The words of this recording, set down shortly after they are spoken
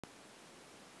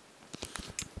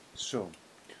So,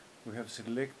 we have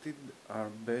selected our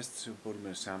best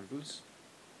Geopolymer samples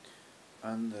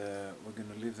and we're going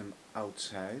to leave them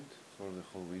outside for the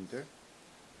whole winter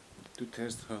to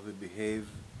test how they behave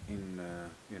in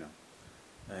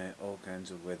all kinds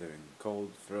of weather, in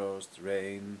cold, frost,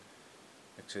 rain,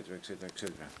 etc, etc,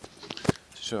 etc.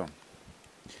 So,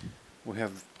 we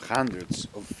have hundreds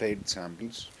of failed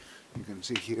samples. You can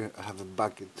see here I have a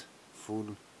bucket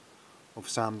full of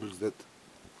samples that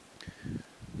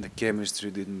the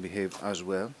chemistry didn't behave as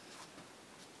well,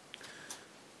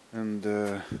 and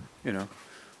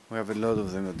we have a lot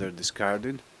of them that are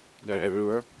discarded. They're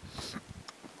everywhere,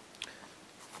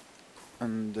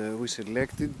 and we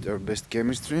selected our best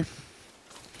chemistry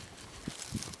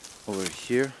over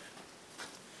here.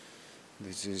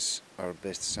 This is our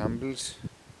best samples,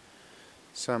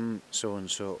 some so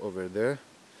and so over there.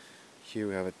 Here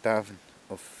we have a ton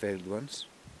of failed ones,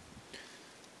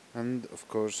 and of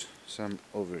course some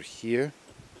over here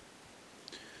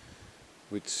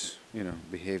which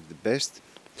behave the best.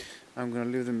 I'm gonna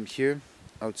leave them here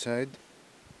outside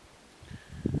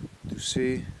to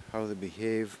see how they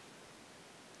behave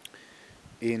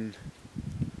in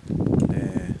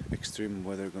extreme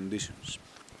weather conditions.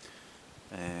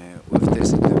 We've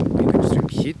tested them in extreme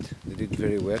heat. They did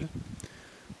very well,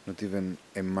 not even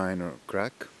a minor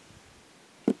crack.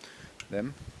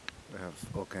 Them we have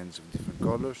all kinds of different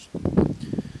colors.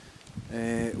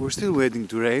 We're still waiting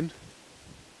to rain,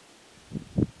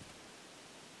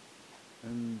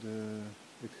 and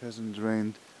it hasn't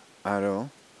rained at all,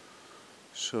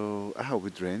 so I hope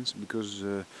it rains, because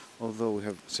although we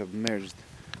have submerged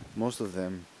most of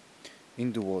them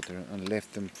into water and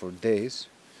left them for days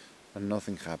and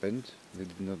nothing happened, they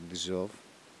did not dissolve.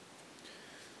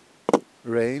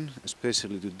 Rain,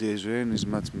 especially today's rain, is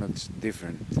much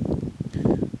different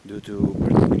due to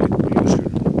particulate pollution.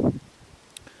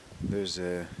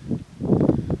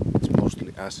 It's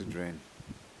mostly acid rain.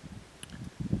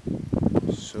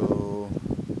 So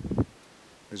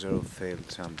these are all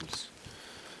failed samples.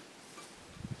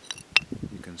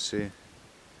 You can see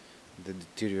the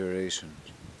deterioration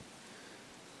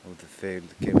of the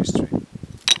failed chemistry.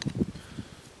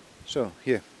 So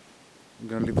here, I'm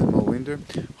gonna leave them all winter.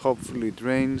 Hopefully it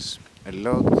rains a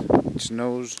lot, it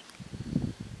snows,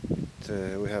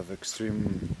 we have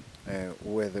extreme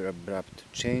weather abrupt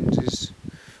changes.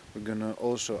 We're gonna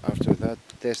also after that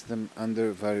test them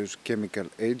under various chemical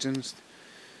agents,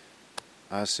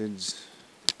 acids,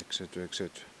 etc, etc.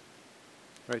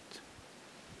 Right.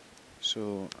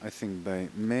 So I think by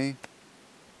May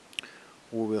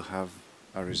we will have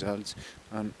our results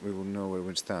and we will know where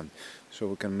we stand. So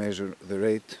we can measure the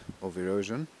rate of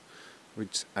erosion,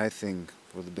 which I think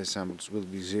for the best samples will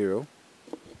be 0,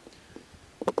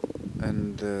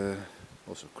 and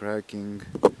also cracking,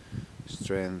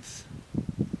 strength,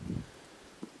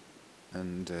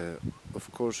 and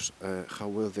of course how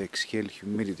well they exhale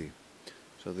humidity.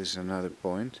 So this is another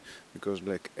point, because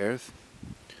like earth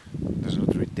does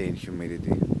not retain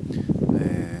humidity,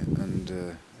 and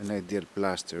an ideal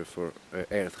plaster for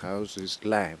earth house is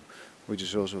lime, which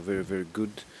is also very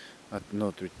good at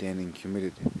not retaining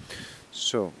humidity.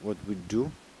 So what we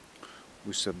do,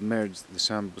 we submerge the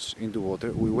samples into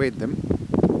water, we weigh them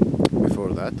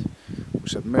before that, we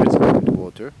submerge them into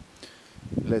water,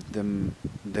 let them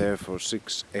there for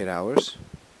 6-8 hours,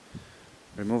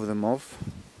 remove them off,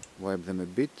 wipe them a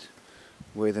bit,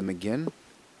 weigh them again,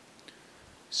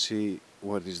 see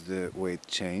what is the weight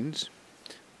change,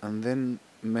 and then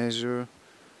measure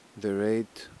the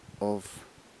rate of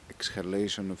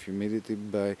exhalation of humidity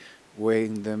by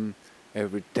weighing them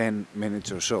every 10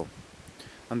 minutes or so.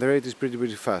 And the rate is pretty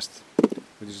fast,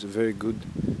 which is a very good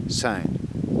sign.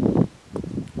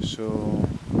 So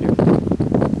yeah,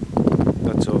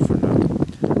 that's all for now.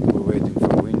 We're waiting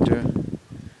for winter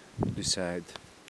to decide